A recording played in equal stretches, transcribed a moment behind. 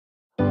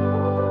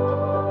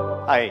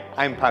Hi,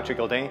 I'm Patrick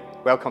Gildea.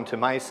 Welcome to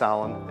my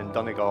salon in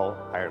Donegal,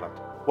 Ireland.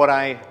 What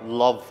I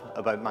love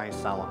about my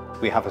salon,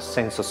 we have a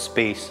sense of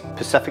space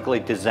specifically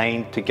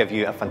designed to give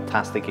you a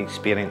fantastic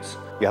experience.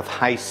 You have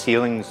high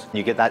ceilings,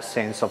 you get that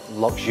sense of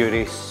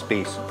luxurious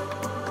space.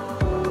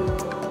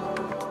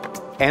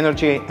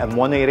 Energy in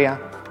one area,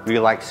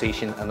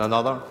 relaxation in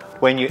another.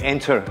 When you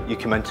enter, you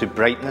come into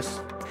brightness,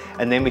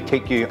 and then we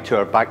take you to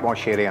our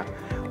backwash area,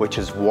 which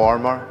is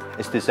warmer.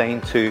 It's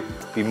designed to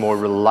be more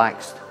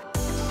relaxed.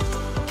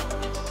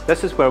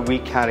 This is where we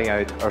carry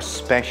out our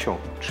special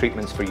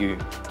treatments for you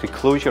to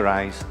close your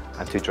eyes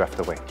and to drift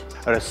away.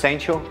 Our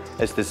Essential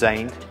is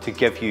designed to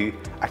give you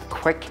a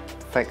quick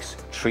fix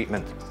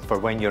treatment for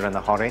when you're in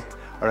a hurry.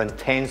 Our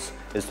Intense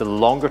is the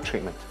longer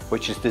treatment,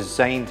 which is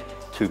designed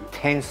to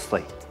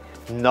intensely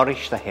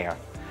nourish the hair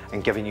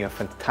and giving you a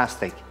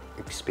fantastic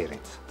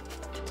experience.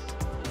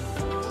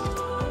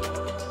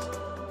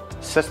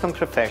 System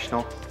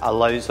Professional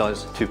allows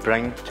us to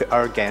bring to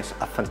our guests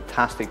a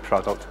fantastic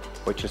product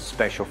which is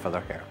special for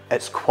their hair.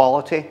 Its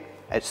quality,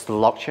 its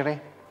luxury,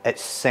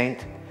 its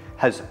scent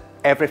has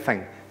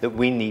everything that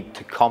we need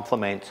to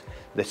complement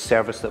the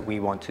service that we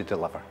want to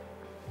deliver.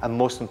 And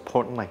most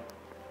importantly,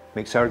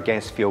 makes our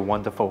guests feel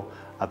wonderful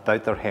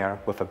about their hair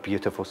with a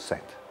beautiful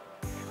scent.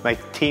 My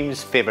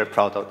team's favourite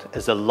product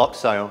is the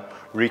Luxoil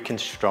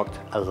Reconstruct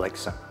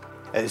Elixir.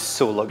 It is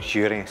so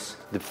luxurious.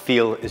 The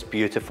feel is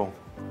beautiful.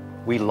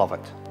 We love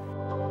it.